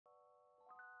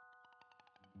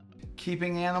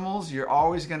Keeping animals, you're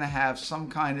always going to have some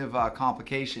kind of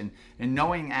complication, and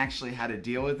knowing actually how to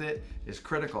deal with it is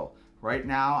critical. Right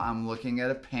now, I'm looking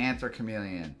at a panther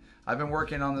chameleon. I've been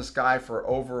working on this guy for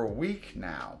over a week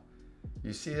now.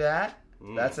 You see that?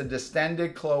 That's a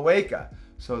distended cloaca.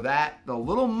 So that the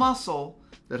little muscle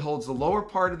that holds the lower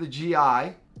part of the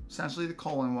GI, essentially the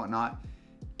colon and whatnot,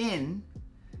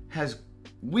 has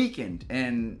weakened.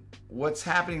 And what's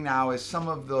happening now is some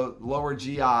of the lower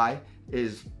GI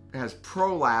has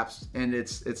prolapsed, and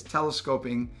it's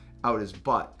telescoping out his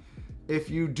butt. If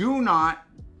you do not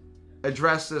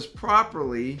address this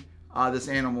properly, this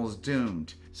animal is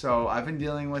doomed. So I've been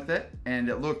dealing with it, and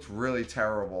it looked really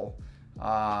terrible.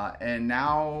 And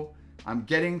now I'm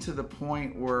getting to the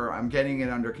point where I'm getting it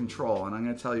under control, and I'm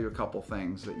going to tell you a couple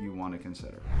things that you want to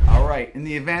consider. All right, in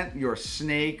the event your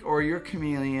snake or your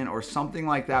chameleon or something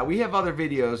like that, we have other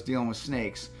videos dealing with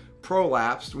snakes,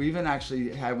 prolapsed. We even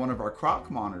actually had one of our croc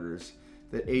monitors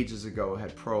that ages ago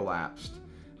had prolapsed.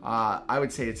 I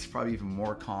would say it's probably even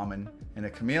more common in a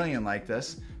chameleon like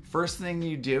this. First thing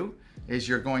you do is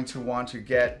you're going to want to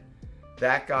get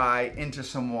that guy into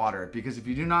some water, because if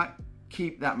you do not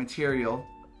keep that material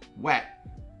wet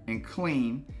and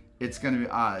clean, it's gonna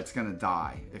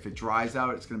die. If it dries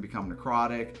out, it's gonna become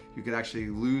necrotic. You could actually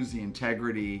lose the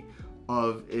integrity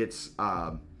of its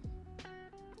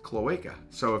cloaca.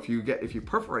 So if you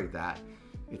perforate that,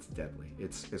 it's deadly.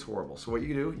 It's horrible. So what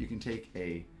you do, you can take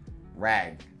a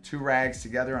rag, 2 rags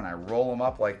together, and I roll them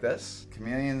up like this.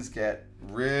 Chameleons get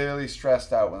really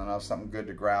stressed out when they don't have something good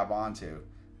to grab onto,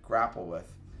 grapple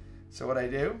with. So what I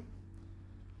do,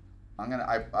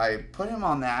 I put him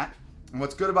on that, and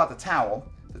what's good about the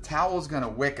towel is gonna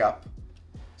wick up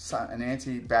an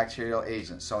antibacterial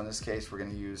agent. So in this case, we're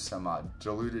gonna use some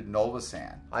diluted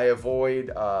Novosan. I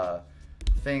avoid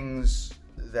things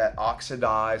that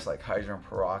oxidize, like hydrogen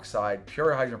peroxide.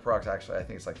 Pure hydrogen peroxide, actually, I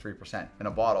think it's like 3% in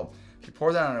a bottle. If you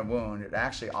pour that on a wound, it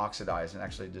actually oxidizes and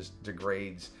actually just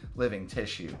degrades living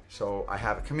tissue. So I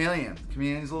have a chameleon. The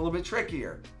chameleon's a little bit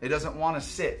trickier. It doesn't want to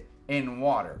sit in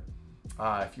water.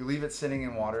 If you leave it sitting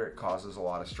in water, it causes a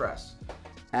lot of stress.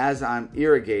 As I'm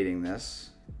irrigating this,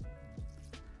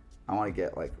 I want to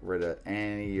get rid of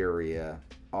any urea,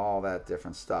 all that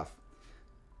different stuff.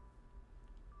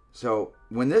 So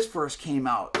when this first came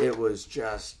out, it was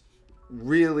just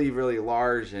really, really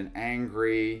large and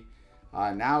angry.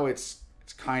 Now it's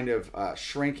kind of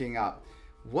shrinking up.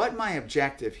 What my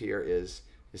objective here is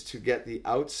to get the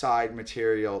outside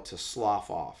material to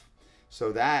slough off.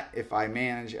 So that if I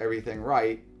manage everything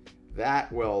right,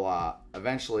 that will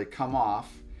eventually come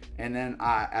off. And then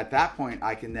at that point,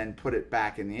 I can then put it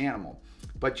back in the animal.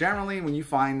 But generally, when you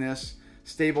find this,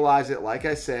 stabilize it, like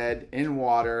I said, in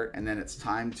water, and then it's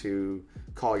time to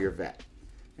call your vet.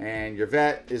 And your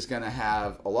vet is going to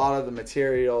have a lot of the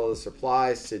material, the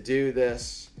supplies to do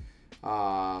this.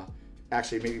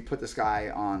 Actually, maybe put this guy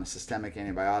on a systemic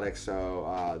antibiotic.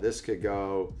 So this could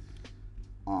go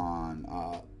on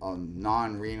a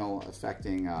non-renal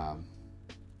affecting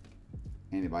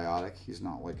antibiotic. He's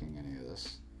not liking any of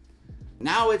this.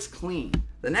 Now it's clean.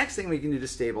 The next thing we can do to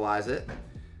stabilize it,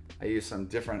 I use some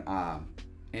different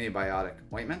antibiotic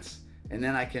ointments, and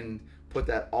then I can put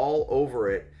that all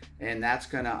over it, and that's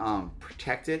gonna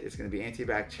protect it. It's gonna be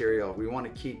antibacterial. We want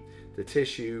to keep the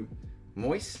tissue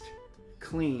moist,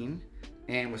 clean,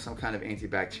 and with some kind of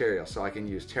antibacterial. So I can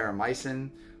use terramycin,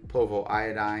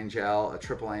 povoiodine gel, a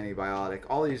triple antibiotic,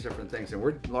 all these different things, and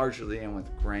we're largely in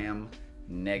with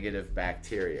gram-negative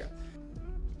bacteria.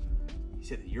 You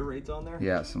said the urate's on there?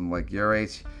 Yeah, some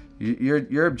urates.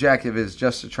 Your objective is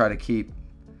just to try to keep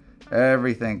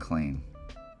everything clean.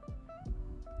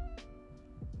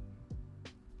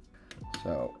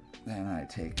 So then I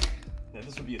take. Now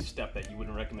this would be a step that you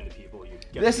wouldn't recommend to people.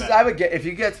 I would get, if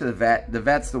you get to the vet. The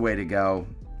vet's the way to go.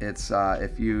 It's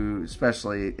if you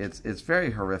especially it's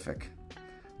very horrific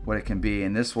what it can be,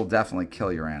 and this will definitely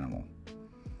kill your animal.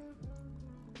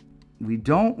 We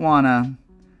don't want to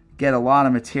get a lot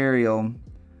of material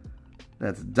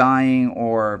that's dying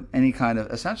or any kind of,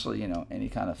 essentially, you know, any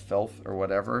kind of filth or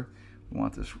whatever. We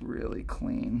want this really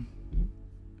clean.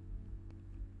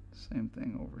 Same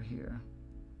thing over here.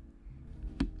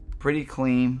 Pretty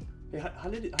clean. Hey, how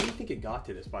do you think it got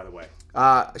to this, by the way?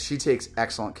 She takes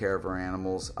excellent care of her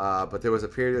animals, but there was a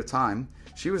period of time,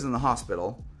 she was in the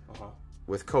hospital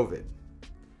with COVID.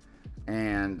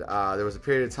 And there was a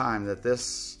period of time that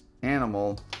this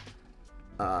animal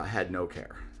had no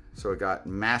care. So it got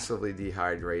massively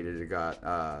dehydrated, it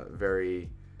got very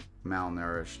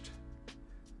malnourished,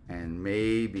 and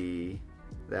maybe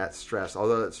that stress,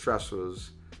 although that stress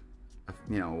was,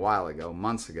 you know, a while ago,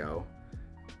 months ago,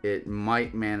 it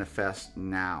might manifest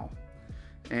now.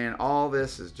 And all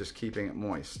this is just keeping it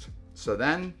moist. So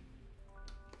then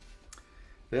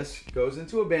this goes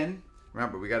into a bin.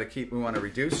 Remember, we want to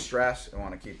reduce stress. We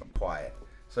want to keep them quiet.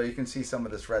 So you can see some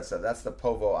of this red stuff. That's the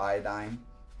povo iodine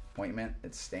ointment.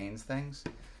 It stains things.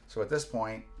 So at this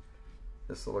point,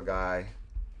 this little guy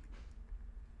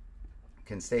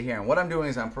can stay here. And what I'm doing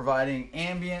is I'm providing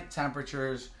ambient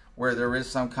temperatures where there is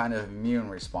some kind of immune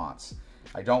response.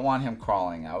 I don't want him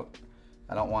crawling out.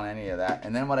 I don't want any of that.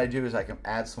 And then what I do is I can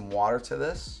add some water to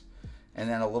this and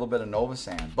then a little bit of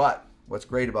Novosan. But what's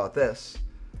great about this,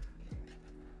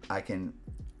 I can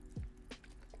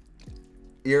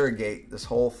irrigate this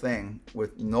whole thing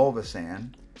with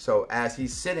Novosan. So as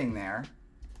he's sitting there,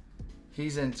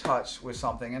 he's in touch with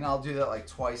something, and I'll do that like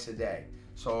twice a day.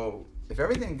 So if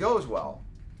everything goes well,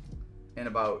 in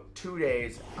about 2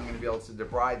 days, I'm gonna be able to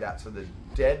debride that so the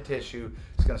dead tissue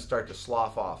is gonna start to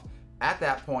slough off. At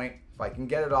that point, if I can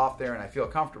get it off there and I feel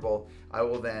comfortable, I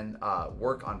will then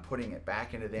work on putting it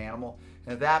back into the animal.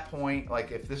 And at that point,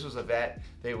 like if this was a vet,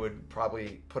 they would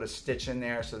probably put a stitch in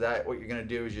there, so that what you're gonna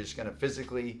do is you're just gonna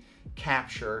physically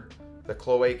capture the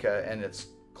cloaca in its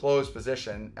closed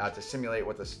position to simulate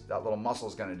what that little muscle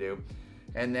is gonna do.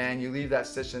 And then you leave that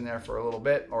stitch in there for a little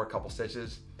bit or a couple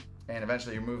stitches, and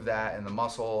eventually you remove that and the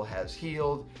muscle has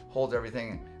healed, holds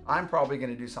everything. I'm probably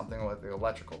gonna do something with the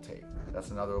electrical tape.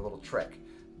 That's another little trick.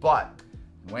 But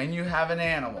when you have an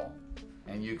animal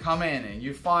and you come in and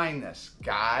you find this,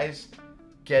 guys,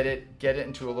 get it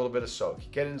into a little bit of soak,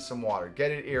 get it in some water,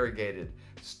 get it irrigated.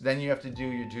 Then you have to do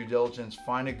your due diligence,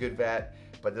 find a good vet,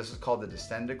 but this is called the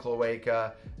distended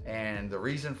cloaca, and the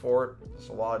reason for it, there's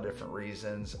a lot of different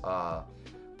reasons,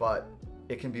 but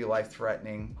it can be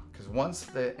life-threatening because once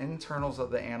the internals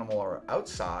of the animal are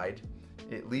outside,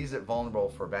 it leaves it vulnerable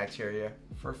for bacteria,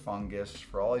 for fungus,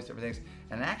 for all these different things,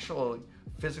 and actual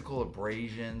physical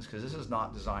abrasions, because this is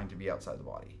not designed to be outside the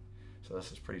body. So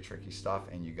this is pretty tricky stuff,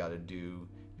 and you got to do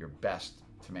your best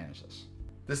to manage this.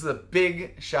 This is a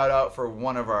big shout out for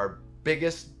one of our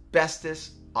biggest,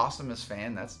 bestest, awesomest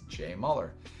fan, that's Jay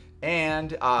Muller.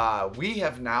 And we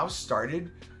have now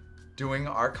started doing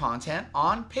our content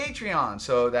on Patreon.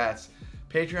 So that's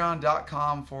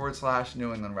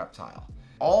patreon.com/New England Reptile.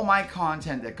 All my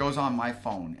content that goes on my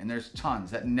phone, and there's tons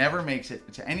that never makes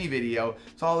it to any video.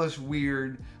 It's all this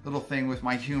weird little thing with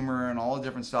my humor and all the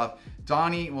different stuff.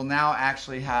 Donny will now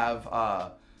actually have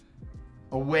a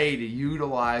way to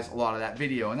utilize a lot of that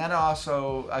video. And that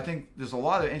also, I think there's a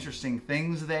lot of interesting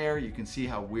things there. You can see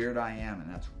how weird I am,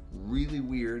 and that's really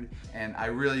weird. And I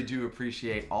really do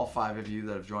appreciate all 5 of you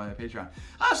that have joined my Patreon.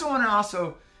 I also want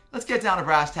to let's get down to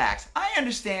brass tacks. I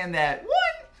understand that one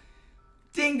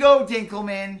Dingo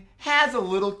Dinkelman has a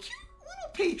little cute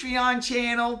little Patreon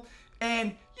channel,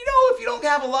 and you know, if you don't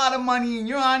have a lot of money and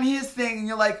you're on his thing and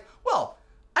you're like, well,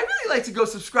 I really like to go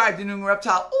subscribe to New England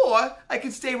Reptile, or I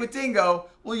can stay with Dingo.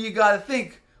 Well, you gotta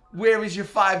think, where is your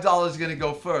 $5 gonna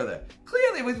go further?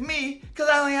 Clearly with me, because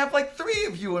I only have like 3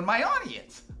 of you in my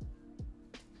audience.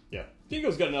 Yeah,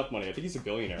 Dingo's got enough money. I think he's a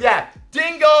billionaire. Yeah,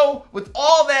 Dingo, with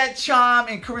all that charm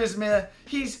and charisma,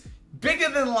 he's bigger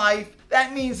than life.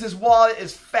 That means his wallet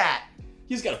is fat.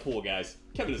 He's got a pool, guys.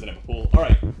 Kevin doesn't have a pool. All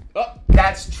right.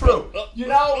 That's true. You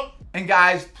know? And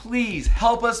guys, please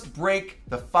help us break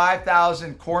the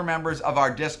 5,000 core members of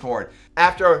our Discord.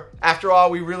 After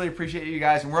all, we really appreciate you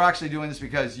guys, and we're actually doing this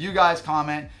because you guys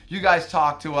comment, you guys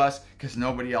talk to us, because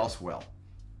nobody else will.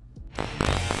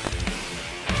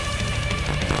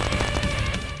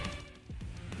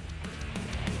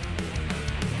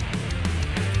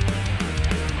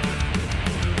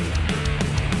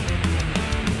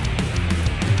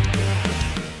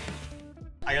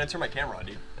 I gotta turn my camera on,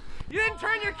 dude. You didn't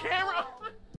turn your camera on.